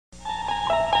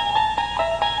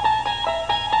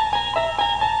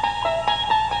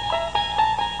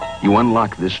You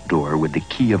unlock this door with the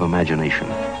key of imagination.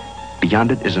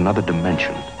 Beyond it is another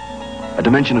dimension. A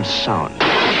dimension of sound.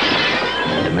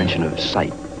 A dimension of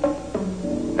sight.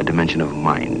 A dimension of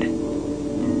mind.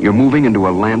 You're moving into a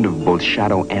land of both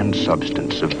shadow and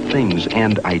substance, of things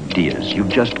and ideas. You've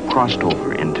just crossed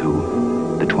over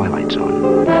into the Twilight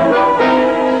Zone.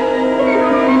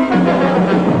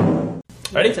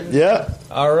 Ready? Yeah.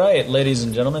 All right, ladies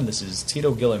and gentlemen, this is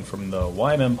Tito Gillen from the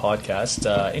YMM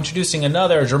Podcast, introducing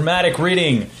another dramatic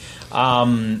reading.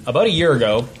 About a year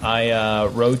ago, I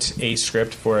wrote a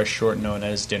script for a short known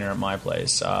as Dinner at My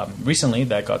Place. Recently,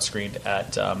 that got screened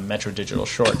at Metro Digital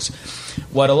Shorts.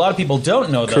 What a lot of people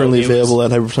don't know, though... Currently available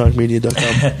at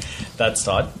hypersonicmedia.com. That's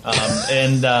Todd.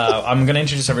 And I'm going to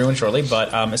introduce everyone shortly,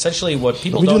 but essentially what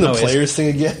people don't know is... Are we doing the players thing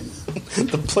again?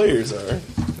 The players are.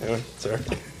 Anyway, sorry.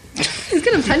 He's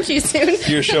going to punch you soon.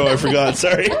 Your show, I forgot.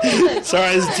 Sorry.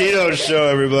 Sorry, it's Tito's show,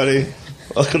 everybody.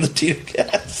 Welcome to Tito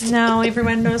Cast. Now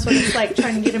everyone knows what it's like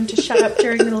trying to get him to shut up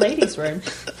during the ladies' room.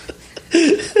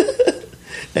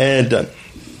 And done.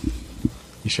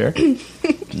 You sure?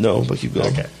 No, but keep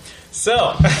going. Okay.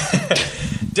 So,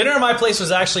 Dinner at My Place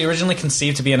was actually originally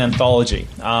conceived to be an anthology.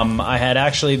 I had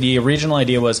actually, the original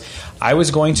idea was I was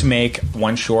going to make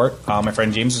one short. My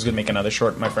friend James was going to make another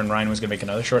short. My friend Ryan was going to make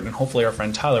another short. And hopefully our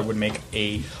friend Tyler would make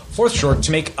a fourth short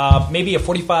to make maybe a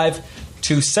 45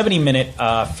 to 70-minute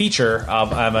feature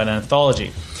of an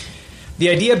anthology. The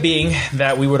idea being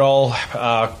that we would all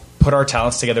put our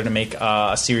talents together to make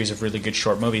a series of really good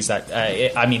short movies that,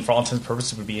 for all intents and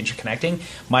purposes, would be interconnecting.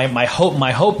 My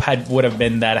hope would have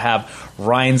been that have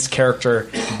Ryan's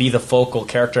character be the focal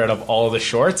character out of all of the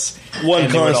shorts. One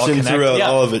constant throughout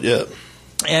all of it, yeah.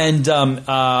 And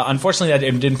unfortunately,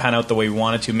 that didn't pan out the way we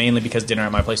wanted to, mainly because Dinner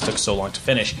at My Place took so long to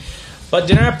finish.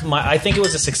 But I think it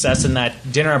was a success in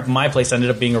that Dinner at My Place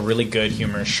ended up being a really good,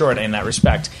 humorous short in that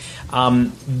respect.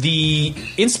 The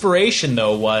inspiration,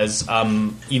 though, was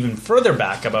even further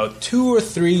back, about 2 or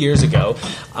 3 years ago.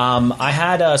 I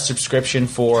had a subscription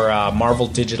for Marvel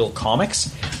Digital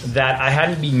Comics that I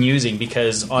hadn't been using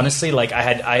because, honestly,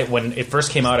 when it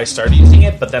first came out, I started using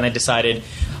it, but then I decided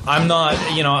I'm not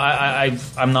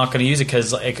going to use it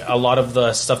because a lot of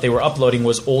the stuff they were uploading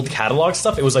was old catalog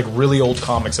stuff. It was really old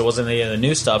comics. It wasn't any of the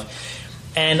new stuff.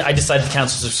 And I decided to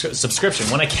cancel the subscription.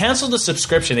 When I canceled the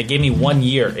subscription, it gave me 1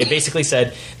 year. It basically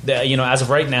said that, as of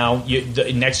right now,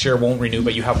 next year won't renew,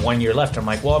 but you have 1 year left. I'm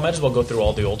like, well, I might as well go through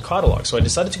all the old catalogs. So I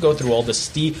decided to go through all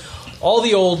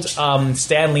the old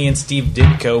Stan Lee and Steve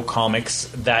Ditko comics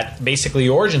that basically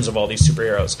the origins of all these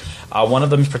superheroes. One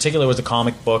of them in particular was a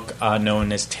comic book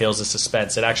known as Tales of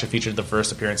Suspense. It actually featured the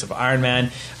first appearance of Iron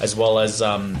Man as well as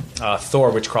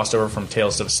Thor, which crossed over from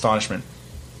Tales of Astonishment.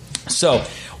 So,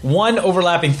 one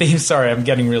overlapping theme. Sorry, I'm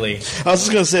getting really... I was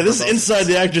just going to say, this is inside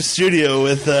the actor's studio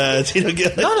with Tito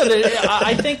Gillen. No,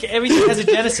 I think everything has a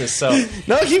genesis. So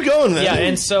no, keep going, man. Yeah,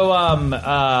 and so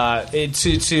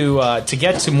to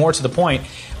get to more to the point,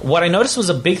 what I noticed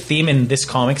was a big theme in this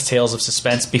comic's Tales of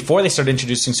Suspense before they started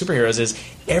introducing superheroes is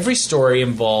every story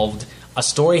involved a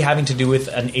story having to do with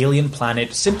an alien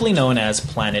planet simply known as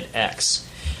Planet X.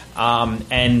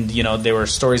 And there were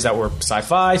stories that were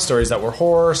sci-fi, stories that were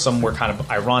horror, some were kind of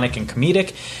ironic and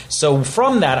comedic. So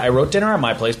from that, I wrote Dinner at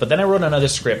My Place, but then I wrote another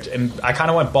script, and I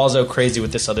kind of went balls out crazy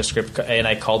with this other script, and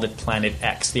I called it Planet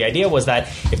X. The idea was that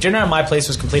if Dinner at My Place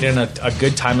was completed in a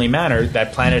good, timely manner,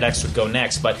 that Planet X would go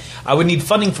next, but I would need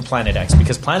funding for Planet X,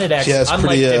 because Planet X,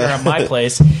 unlike Dinner at My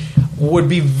Place, would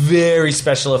be very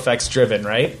special effects driven,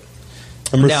 right?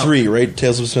 Number 3, right?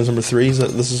 Tales of Suspense number 3. It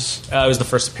was the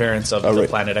first appearance of the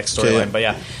Planet X storyline. But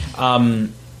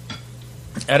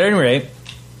at any rate,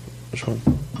 which one?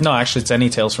 No, actually, it's any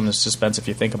Tales from the Suspense if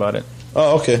you think about it.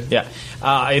 Oh, okay. Yeah,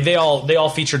 they all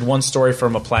featured one story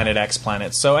from a Planet X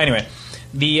planet. So anyway,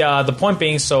 the point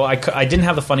being, so I didn't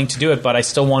have the funding to do it, but I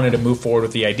still wanted to move forward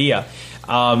with the idea.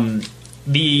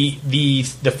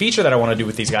 The feature that I want to do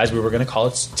with these guys, we were going to call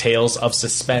it Tales of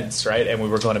Suspense, right? And we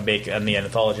were going to make the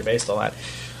anthology based on that.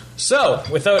 So,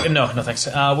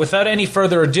 without any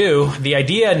further ado, the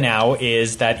idea now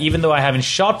is that even though I haven't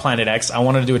shot Planet X, I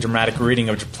wanted to do a dramatic reading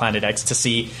of Planet X to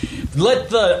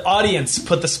let the audience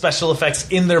put the special effects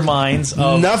in their minds.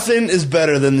 Nothing is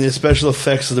better than the special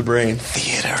effects of the brain.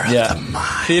 Theater of the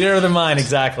mind. Theater of the mind,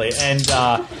 exactly. And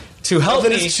to help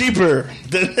me... it's cheaper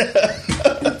than...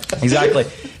 Exactly.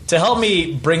 To help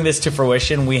me bring this to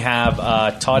fruition, we have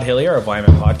Todd Hillier of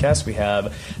YMM Podcast. We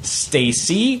have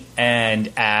Stacy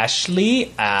and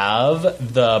Ashley of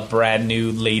the brand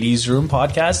new Ladies Room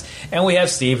podcast, and we have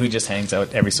Steve, who just hangs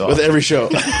out every so With often. every show.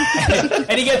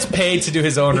 And he gets paid to do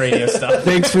his own radio stuff.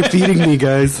 Thanks for feeding me,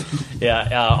 guys.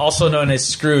 Yeah, also known as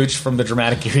Scrooge from the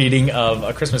dramatic reading of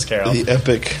A Christmas Carol. The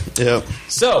epic. Yeah.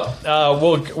 So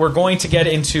we're going to get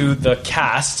into the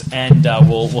cast, and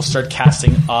we'll start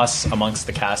casting us amongst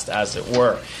the cast, as it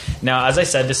were. Now, as I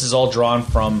said, this is all drawn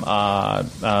from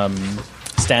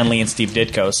Stan Lee and Steve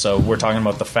Ditko, so we're talking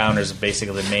about the founders of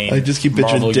basically the main I just keep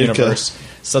picturing Marvel Ditka. universe.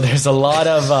 So there's a lot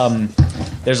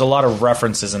of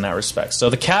references in that respect. So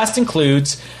the cast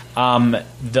includes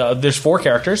there's 4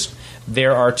 characters.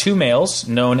 There are 2 males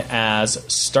known as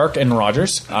Stark and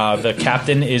Rogers. The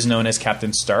captain is known as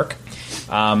Captain Stark.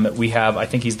 We have, I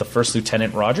think he's the First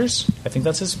Lieutenant Rogers. I think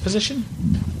that's his position.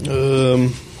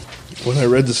 When I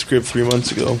read the script 3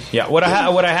 months ago. Yeah, what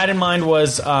I had in mind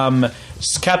was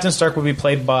Captain Stark would be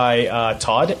played by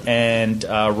Todd, and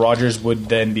Rogers would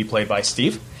then be played by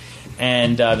Steve.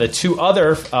 And the 2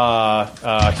 other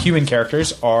human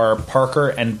characters are Parker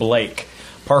and Blake.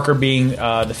 Parker being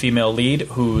the female lead,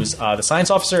 who's the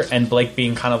science officer, and Blake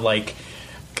being kind of like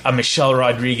a Michelle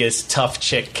Rodriguez tough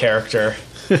chick character.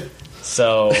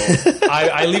 So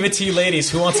I leave it to you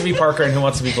ladies. Who wants to be Parker and who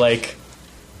wants to be Blake?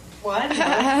 What?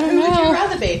 I don't Who would you know.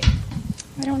 rather be?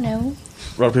 I don't know.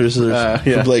 Rock, paper, scissors. Yeah.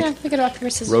 For Blake. Yeah, we could rock,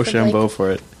 paper, scissors. for Rochambeau Blake.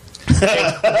 for it.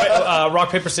 Rock,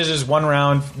 paper, scissors, 1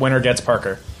 round. Winner gets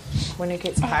Parker. When it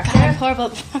gets Oh, packed. God, I'm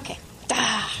horrible. Okay.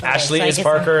 Ashley so I is guess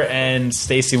Parker, and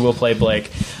Stacy will play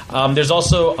Blake. There's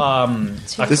also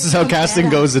This is how casting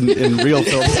goes in real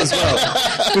films as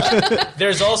well.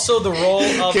 there's also the role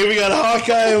of Okay, we got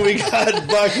Hawkeye and we got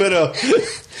Black Widow.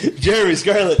 Jeremy,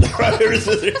 Scarlett, Rock, paper,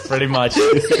 scissors. pretty much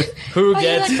who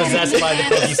gets like possessed by the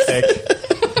cookie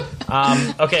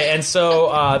stick. Okay, and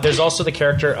so there's also the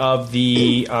character of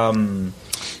the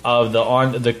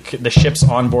ship's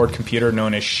onboard computer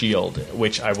known as SHIELD,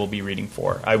 which I will be reading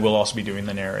for. I will also be doing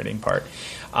the narrating part.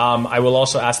 I will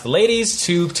also ask the ladies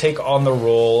to take on the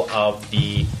role of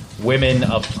the women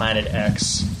of Planet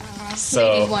X.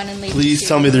 So- Lady 1 and Lady Please 2.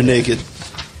 tell me they're naked.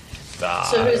 So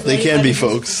who's They Lady can be, Gaga?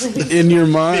 folks. In your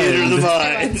Theater of the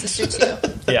mind. mind. Sister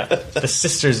 2. Yeah, the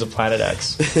sisters of Planet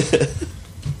X.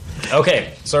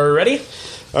 Okay, so are we ready?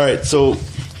 All right, so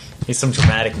Need some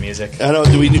dramatic music. I don't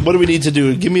know. What do we need to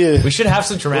do? Give me a. We should have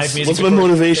some dramatic What's- music. what's my before-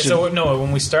 motivation? So no,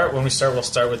 when we start, we'll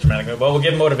start with dramatic. Well, we'll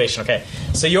give motivation. Okay,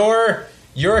 so you're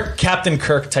a Captain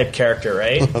Kirk type character,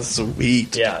 right? Oh,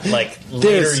 sweet. Yeah, like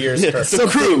later years Kirk. The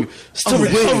crew still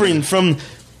recovering from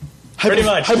Pretty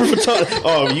much. hyperphoton.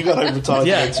 Oh, you got hyperphoton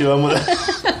Yeah. too. I'm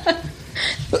gonna.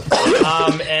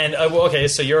 And well, okay,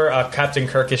 so you're a Captain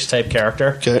Kirkish type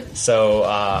character. Okay. So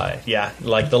yeah,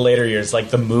 like the later years, like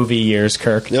the movie years,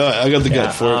 Kirk. No, I got the Yeah,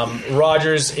 gut for it.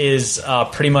 Rogers is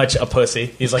pretty much a pussy.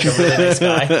 He's like a really nice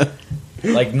guy,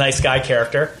 like nice guy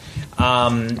character.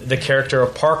 The character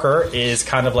of Parker is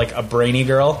kind of like a brainy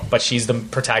girl, but she's the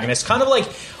protagonist. Kind of like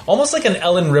almost like an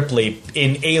Ellen Ripley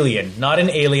in Alien, not in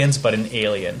Aliens, but in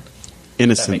Alien. That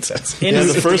makes Innocent. sense. Yeah, the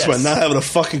Innocent, first yes. one, not having a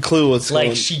fucking clue what's Like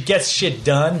going. she gets shit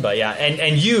done, but yeah,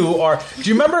 and you are. Do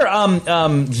you remember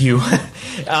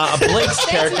Blake's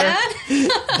character?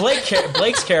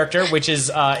 Blake's character, which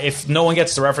is if no one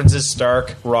gets the references,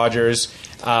 Stark, Rogers,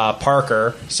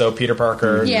 Parker, so Peter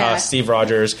Parker, Yeah. Steve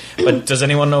Rogers. But does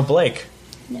anyone know Blake?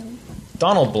 No.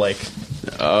 Donald Blake,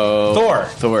 Oh, Thor.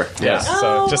 Thor. Yes.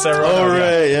 So just so everyone Oh knows,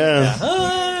 right, yeah.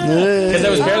 because that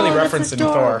was barely Oh, that's referenced in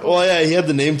adorable. Thor. Well, yeah, he had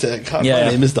the name tag. God, Yeah.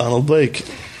 my name is Donald Blake.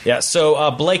 Yeah,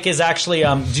 so Blake is actually.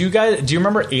 Do you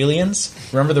remember Aliens?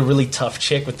 Remember the really tough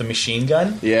chick with the machine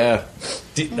gun? Yeah.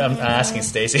 I'm asking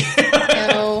Stacy.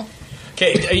 No.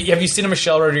 Okay, have you seen a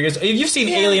Michelle Rodriguez? You've seen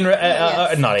Yeah. Alien,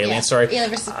 Yes. not Alien. Yeah. Sorry. Alien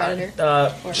versus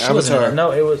Predator. She wasn't in Avatar. it.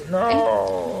 No, it was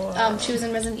no. She was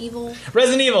in Resident Evil.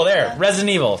 Resident Evil. There, Resident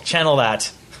Evil. Channel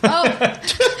that. Oh.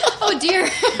 Oh, dear.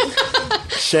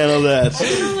 Channel that.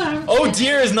 Oh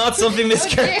dear is not something this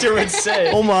dear. character would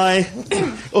say. Oh my.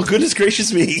 Oh goodness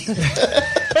gracious me.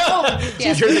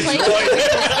 Yes, You're the Blake-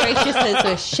 Gracious is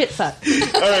a shit fuck.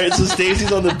 All right, so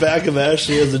Stacy's on the back of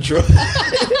Ashley as a droid.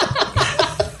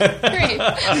 Great.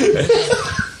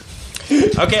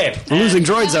 Okay, We're losing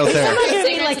droids out there.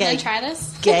 Say like like a- try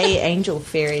this. Gay angel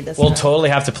fairy this we'll time. totally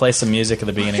have to play some music at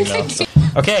the beginning though. So.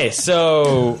 Okay,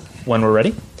 so when we're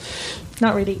ready.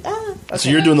 Not really. So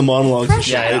you're doing the monologues. and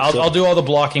shit, Yeah, right? I'll, So I'll do all the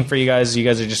blocking for you guys. You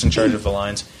guys are just in charge of the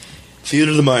lines.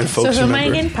 Theater of the mind, So folks. who am I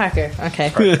remember. again? Parker.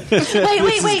 Okay. wait. This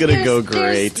is gonna go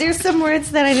great. There's some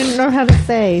words that I didn't know how to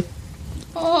say.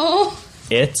 Oh.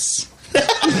 It's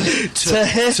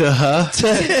To her.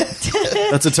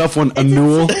 That's a tough one.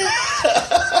 Anul.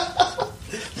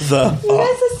 You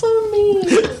guys are so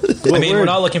mean. I mean, we're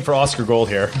not looking for Oscar gold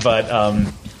here, but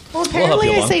Well, apparently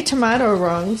you I along. say tomato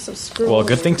wrong, so screw well, it.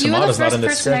 good thing You were the tomato's not first in this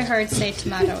person I script. heard say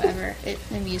tomato ever. It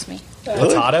amused me.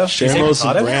 Potato? You say Shamos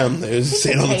potato? and Graham, they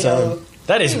say it all the Potato. time.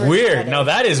 That is They were weird. potato. No,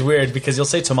 that is weird because you'll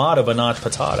say tomato but not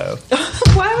potato.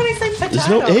 Why would I say potato? There's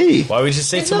no A. Why would you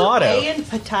say There's tomato? no A in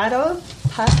potato.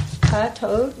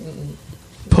 Potato.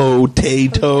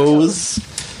 Potatoes.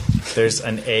 There's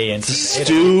an A in tomato.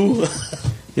 Stew.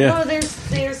 Yeah. Oh, there's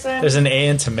There's an A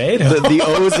in tomato. The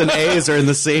O's and A's are in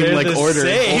the same They're like the order.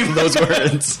 same. Both of those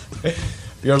words.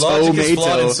 Your logic is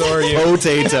flawed, and so are you. Wait,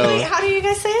 Potato. how do you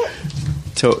guys say it?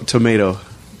 Tomato.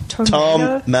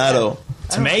 Tomato.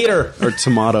 Tomato. Or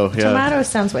tomato, yeah. Tomato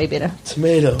sounds way better.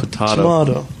 Tomato. Potato.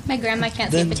 Tomato. My grandma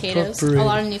can't say Then potatoes. potpourri. A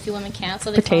lot of Newfie women can't,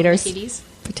 so they Potatoes. call them titties.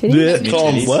 Potatoes. Yeah,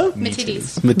 call them what?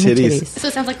 Matitties. My titties. So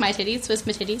it sounds like my titties, so it's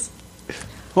matitties.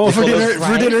 Oh, for call dinner, those for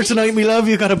right. dinner tonight, me love,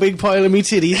 you got a big pile of me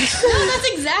titties. No, that's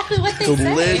exactly what they say.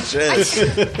 Delicious.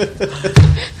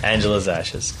 Angela's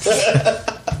ashes.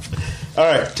 All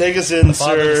right, take us in,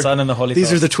 Father, the sir. Son, and the Holy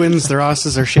These are Ghost. the twins, their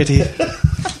asses are shitty.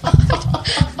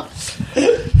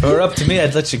 If it were up to me,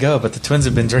 I'd let you go, but the twins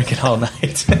have been drinking all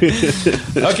night.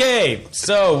 Okay,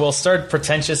 so we'll start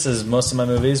pretentious as most of my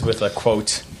movies with a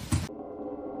quote.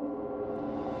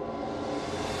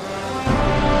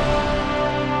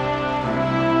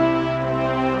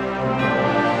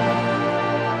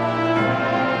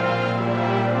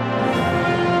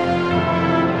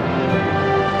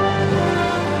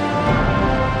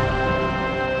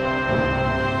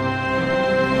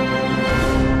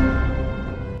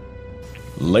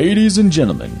 Ladies and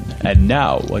gentlemen, and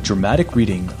now a dramatic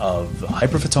reading of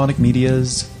Hyperphotonic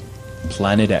Media's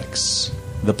Planet X.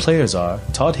 The players are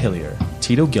Todd Hillier,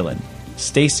 Tito Gillen,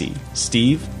 Stacy,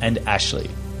 Steve, and Ashley.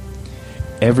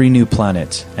 Every new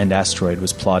planet and asteroid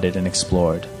was plotted and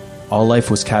explored. All life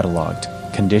was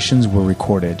cataloged, conditions were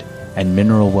recorded, and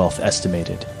mineral wealth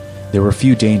estimated. There were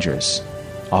few dangers.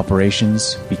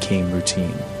 Operations became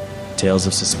routine. Tales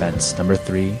of Suspense, number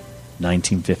 3,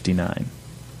 1959.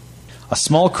 A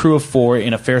small crew of 4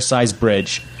 in a fair-sized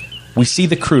bridge. We see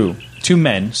the crew, 2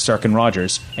 men, Stark and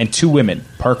Rogers, and 2 women,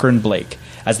 Parker and Blake,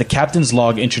 as the captain's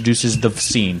log introduces the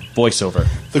scene. Voiceover.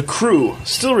 The crew,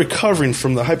 still recovering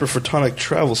from the hyperphotonic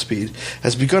travel speed,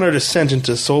 has begun our descent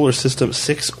into Solar System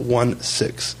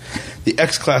 616. The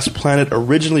X-class planet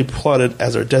originally plotted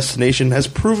as our destination has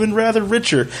proven rather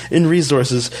richer in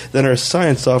resources than our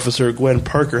science officer Gwen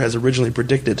Parker has originally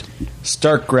predicted.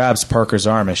 Stark grabs Parker's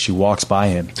arm as she walks by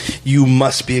him. You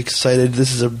must be excited.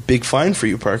 This is a big find for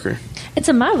you, Parker. It's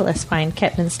a marvelous find,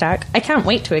 Captain Stark. I can't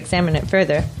wait to examine it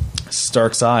further.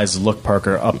 Stark's eyes look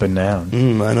Parker up and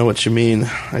down. I know what you mean.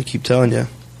 I keep telling you.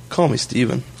 Call me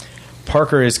Steven.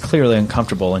 Parker is clearly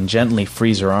uncomfortable and gently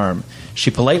frees her arm.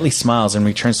 She politely smiles and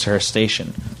returns to her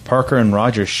station. Parker and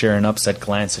Rogers share an upset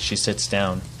glance as she sits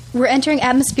down. We're entering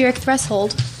atmospheric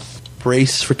threshold.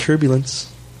 Brace for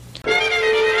turbulence.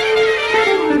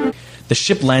 The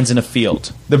ship lands in a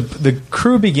field. The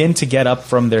crew begin to get up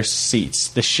from their seats.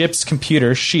 The ship's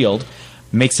computer, SHIELD,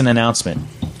 makes an announcement.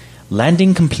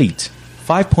 Landing complete.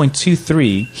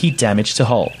 5.23 heat damage to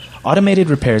hull. Automated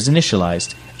repairs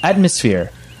initialized.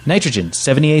 Atmosphere. Nitrogen,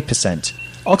 78%.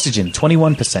 Oxygen,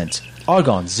 21%.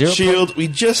 Argon, 0. Shield, we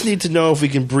just need to know if we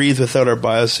can breathe without our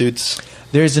biosuits.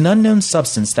 There is an unknown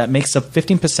substance that makes up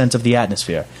 15% of the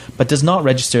atmosphere, but does not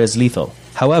register as lethal.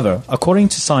 However, according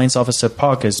to Science Officer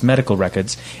Parker's medical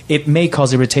records, it may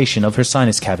cause irritation of her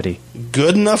sinus cavity.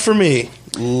 Good enough for me.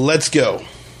 Let's go.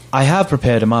 I have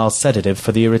prepared a mild sedative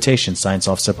for the irritation, Science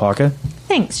Officer Parker.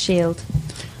 Thanks, Shield.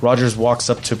 Rogers walks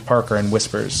up to Parker and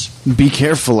whispers. Be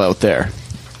careful out there.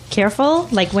 Careful,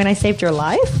 like when I saved your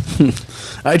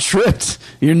life? I tripped.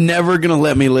 You're never going to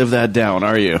let me live that down,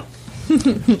 are you?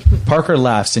 Parker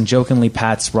laughs and jokingly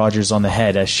pats Rogers on the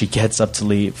head as she gets up to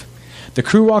leave. The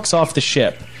crew walks off the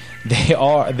ship. They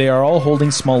are all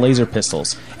holding small laser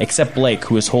pistols, except Blake,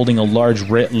 who is holding a large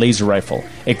laser rifle.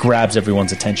 It grabs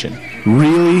everyone's attention.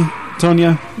 Really,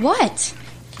 Tonya? What?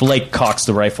 Blake cocks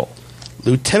the rifle.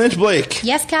 Lieutenant Blake,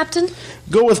 Yes, Captain?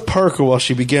 go with Parker while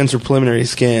she begins her preliminary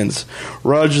scans.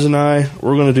 Rogers and I,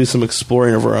 we're going to do some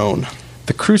exploring of our own.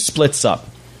 The crew splits up.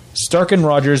 Stark and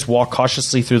Rogers walk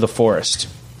cautiously through the forest.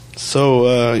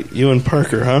 So, you and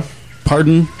Parker, huh?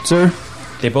 Pardon, sir?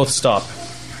 They both stop.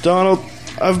 Donald,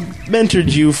 I've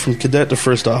mentored you from cadet to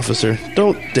first officer.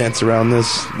 Don't dance around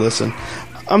this. Listen,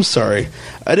 I'm sorry.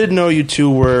 I didn't know you two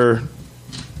were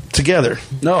together.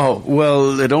 No,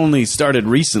 well, it only started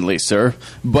recently, sir.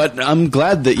 But I'm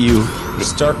glad that you...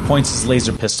 Stark points his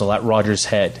laser pistol at Rogers'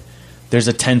 head. There's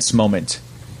a tense moment.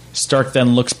 Stark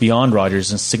then looks beyond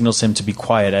Rogers and signals him to be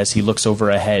quiet as he looks over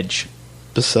a hedge.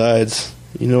 Besides,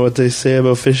 you know what they say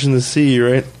about fish in the sea,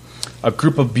 right? A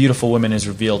group of beautiful women is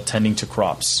revealed tending to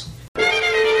crops.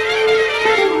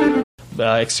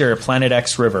 Exterior, Planet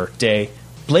X River, day.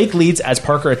 Blake leads as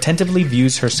Parker attentively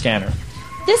views her scanner.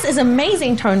 This is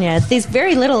amazing, Tonya. There's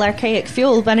very little archaic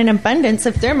fuel, but an abundance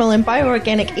of thermal and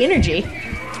bioorganic energy.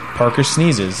 Parker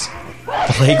sneezes.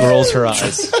 Blake rolls her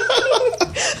eyes.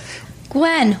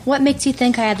 Gwen, what makes you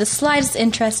think I had the slightest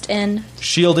interest in...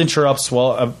 S.H.I.E.L.D. interrupts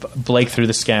Blake through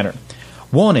the scanner.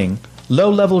 Warning,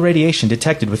 low-level radiation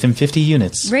detected within 50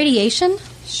 units. Radiation?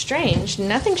 Strange.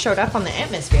 Nothing showed up on the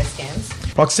atmosphere scans.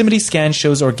 Proximity scan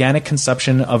shows organic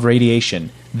consumption of radiation.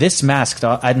 This masked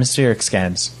atmospheric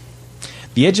scans.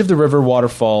 The edge of the river water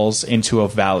falls into a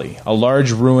valley. A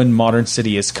large, ruined modern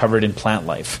city is covered in plant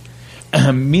life.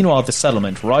 Meanwhile, at the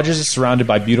settlement, Rogers is surrounded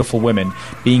by beautiful women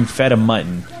being fed a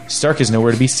mutton. Stark is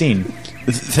nowhere to be seen.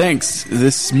 Thanks.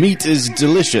 This meat is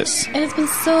delicious. It has been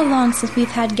so long since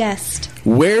we've had guests.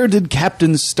 Where did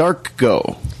Captain Stark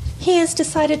go? He has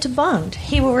decided to bond.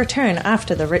 He will return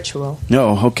after the ritual.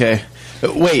 No, okay.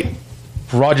 Wait.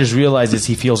 Rogers realizes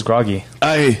he feels groggy.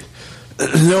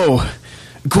 No.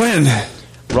 Gwen!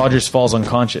 Rogers falls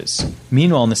unconscious.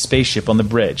 Meanwhile, in the spaceship on the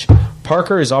bridge,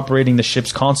 Parker is operating the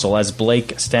ship's console as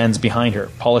Blake stands behind her,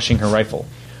 polishing her rifle.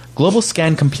 Global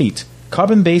scan complete.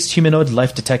 Carbon-based humanoid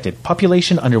life detected.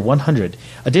 Population under 100.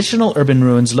 Additional urban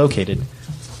ruins located.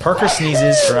 Parker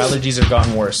sneezes. Her allergies have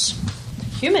gotten worse.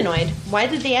 Humanoid? Why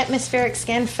did the atmospheric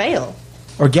scan fail?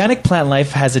 Organic plant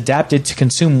life has adapted to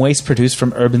consume waste produced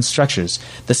from urban structures.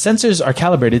 The sensors are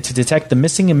calibrated to detect the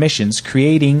missing emissions,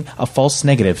 creating a false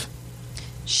negative.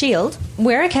 S.H.I.E.L.D.,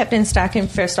 where are Captain Stark and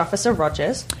First Officer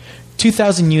Rogers?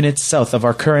 2,000 units south of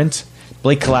our current...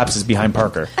 Blake collapses behind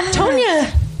Parker.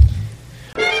 Tonya!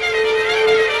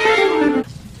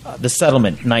 The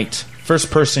settlement, night.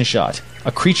 First person shot.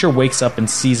 A creature wakes up and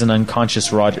sees an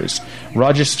unconscious Rogers.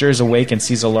 Rogers stirs awake and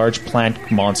sees a large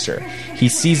plant monster. He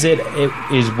sees it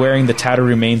is wearing the tattered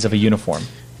remains of a uniform.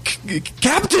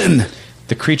 Captain!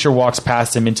 The creature walks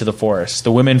past him into the forest.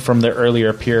 The women from there earlier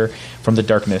appear from the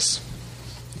darkness.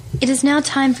 It is now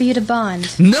time for you to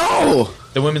bond. No!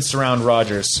 The women surround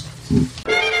Rogers.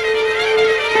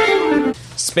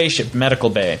 Spaceship, medical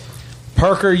bay.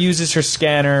 Parker uses her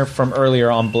scanner from earlier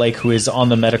on Blake, who is on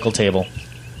the medical table.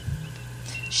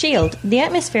 S.H.I.E.L.D., the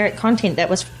atmospheric content that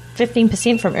was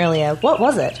 15% from earlier, what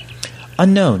was it?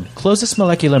 Unknown. Closest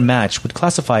molecular match would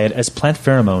classify it as plant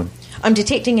pheromone. I'm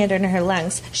detecting it in her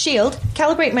lungs. S.H.I.E.L.D.,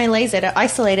 calibrate my laser to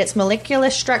isolate its molecular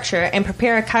structure and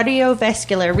prepare a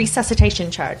cardiovascular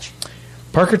resuscitation charge.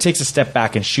 Parker takes a step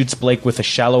back and shoots Blake with a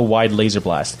shallow, wide laser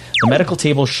blast. The medical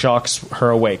table shocks her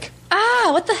awake. Ah,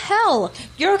 what the hell?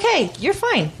 You're okay. You're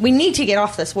fine. We need to get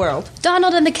off this world.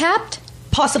 Donald and the Capt?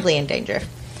 Possibly in danger.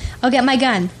 I'll get my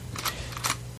gun.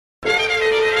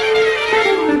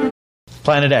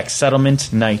 Planet X,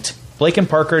 settlement, night. Blake and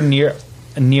Parker near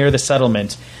the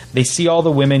settlement. They see all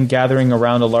the women gathering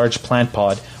around a large plant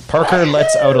pod. Parker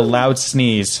lets out a loud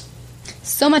sneeze.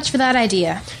 So much for that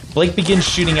idea. Blake begins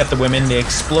shooting at the women. They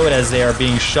explode as they are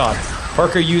being shot.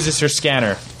 Parker uses her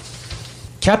scanner.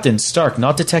 Captain Stark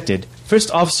not detected.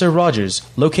 First Officer Rogers.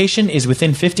 Location is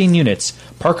within 15 units.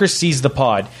 Parker sees the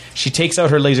pod. She takes out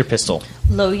her laser pistol.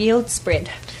 Low yield spread.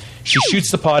 She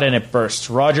shoots the pod and it bursts.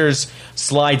 Rogers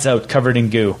slides out covered in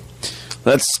goo.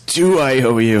 That's 2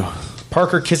 IOU.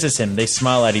 Parker kisses him. They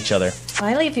smile at each other.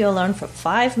 I leave you alone for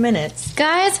 5 minutes.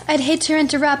 Guys, I'd hate to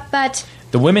interrupt, but...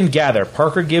 The women gather.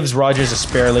 Parker gives Rogers a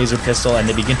spare laser pistol and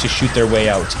they begin to shoot their way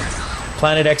out.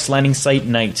 Planet X landing site,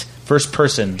 night. First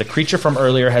person. The creature from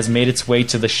earlier has made its way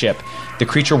to the ship. The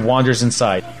creature wanders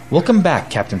inside. Welcome back,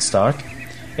 Captain Stark.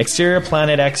 Exterior,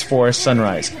 Planet X forest,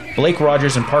 sunrise. Blake,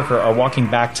 Rogers, and Parker are walking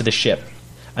back to the ship.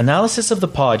 Analysis of the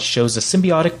pod shows a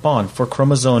symbiotic bond for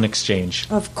chromosome exchange.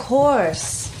 Of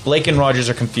course. Blake and Rogers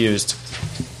are confused.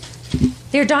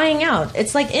 They're dying out.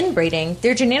 It's like inbreeding.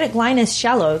 Their genetic line is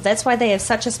shallow. That's why they have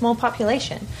such a small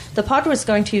population. The pod was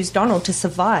going to use Donald to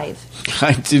survive.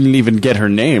 I didn't even get her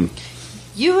name.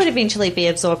 You would eventually be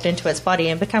absorbed into its body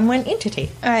and become one entity.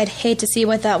 I'd hate to see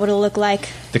what that would look like.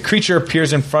 The creature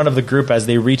appears in front of the group as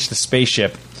they reach the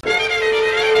spaceship.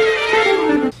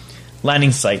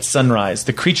 Landing site, sunrise.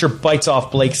 The creature bites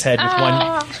off Blake's head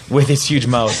with his huge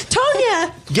mouth.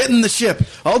 Tonya! Get in the ship.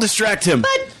 I'll distract him.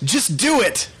 But- Just do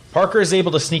it. Parker is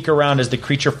able to sneak around as the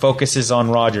creature focuses on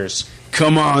Rogers.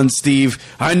 Come on, Steve.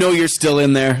 I know you're still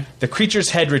in there. The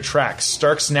creature's head retracts.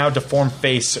 Stark's now deformed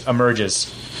face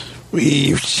emerges.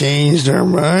 We've changed our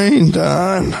mind,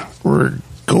 Don. We're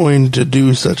going to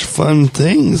do such fun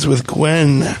things with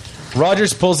Gwen.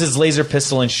 Rogers pulls his laser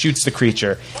pistol and shoots the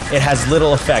creature. It has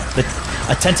little effect.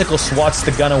 A tentacle swats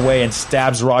the gun away and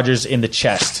stabs Rogers in the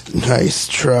chest. Nice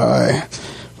try.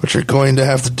 But you're going to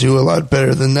have to do a lot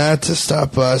better than that to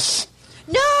stop us.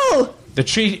 No!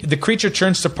 The creature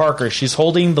turns to Parker. She's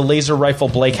holding the laser rifle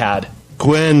Blake had.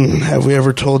 Gwen, have we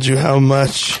ever told you how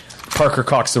much? Parker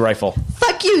cocks the rifle.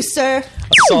 Fuck you, sir.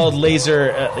 A solid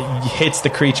laser hits the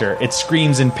creature. It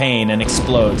screams in pain and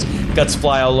explodes. Guts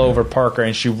fly all over Parker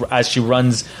as she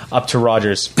runs up to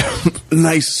Rogers.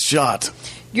 Nice shot.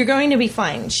 You're going to be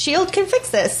fine. S.H.I.E.L.D. can fix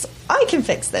this. I can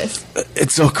fix this.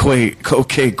 It's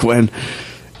okay, Gwen.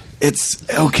 It's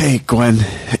okay, Gwen.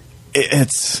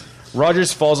 It's...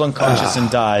 Rogers falls unconscious and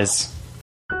dies.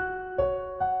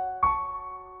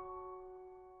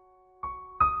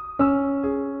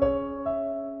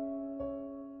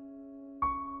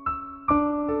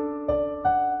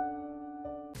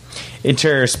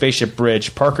 Interior spaceship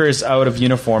bridge. Parker is out of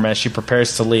uniform as she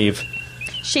prepares to leave.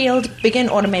 S.H.I.E.L.D. begin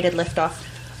automated liftoff.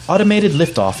 Automated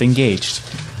liftoff engaged.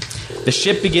 The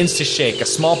ship begins to shake. A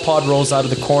small pod rolls out of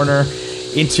the corner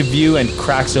into view and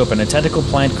cracks open. A tentacle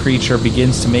plant creature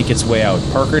begins to make its way out.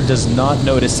 Parker does not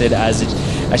notice it as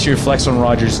she reflects on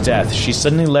Roger's death. She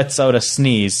suddenly lets out a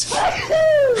sneeze.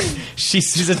 She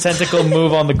sees a tentacle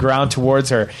move on the ground towards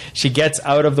her. She gets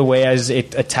out of the way as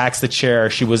it attacks the chair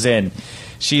she was in.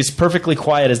 She is perfectly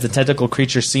quiet as the tentacle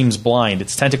creature seems blind,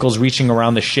 its tentacles reaching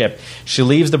around the ship. She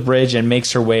leaves the bridge and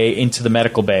makes her way into the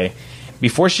medical bay.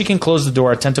 Before she can close the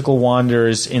door, a tentacle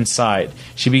wanders inside.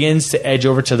 She begins to edge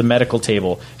over to the medical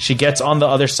table. She gets on the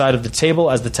other side of the table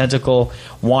as the tentacle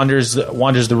wanders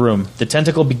the room. The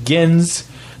tentacle begins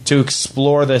to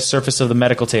explore the surface of the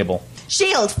medical table.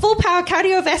 S.H.I.E.L.D. full power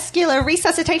cardiovascular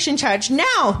resuscitation charge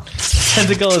now!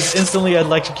 Tentacle is instantly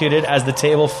electrocuted as the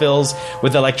table fills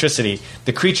with electricity.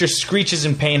 The creature screeches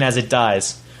in pain as it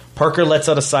dies. Parker lets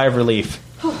out a sigh of relief.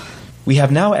 We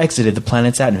have now exited the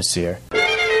planet's atmosphere.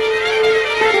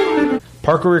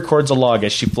 Parker records a log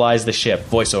as she flies the ship.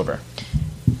 Voiceover.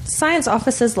 Science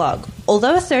Officer's log.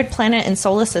 Although a third planet in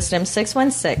Solar System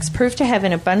 616 proved to have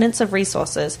an abundance of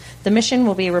resources, the mission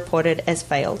will be reported as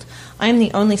failed. I am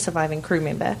the only surviving crew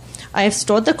member. I have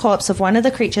stored the corpse of one of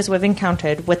the creatures we've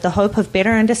encountered with the hope of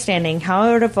better understanding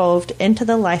how it evolved into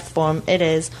the life form it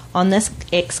is on this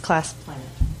X-class planet.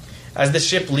 As the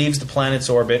ship leaves the planet's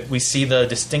orbit, we see the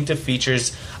distinctive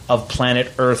features of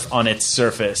planet Earth on its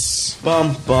surface.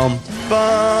 Bum, bum,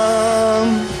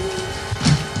 bum.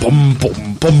 Bum,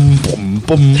 bum, bum, bum,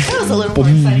 bum. That was a little more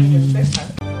exciting than the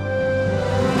first time.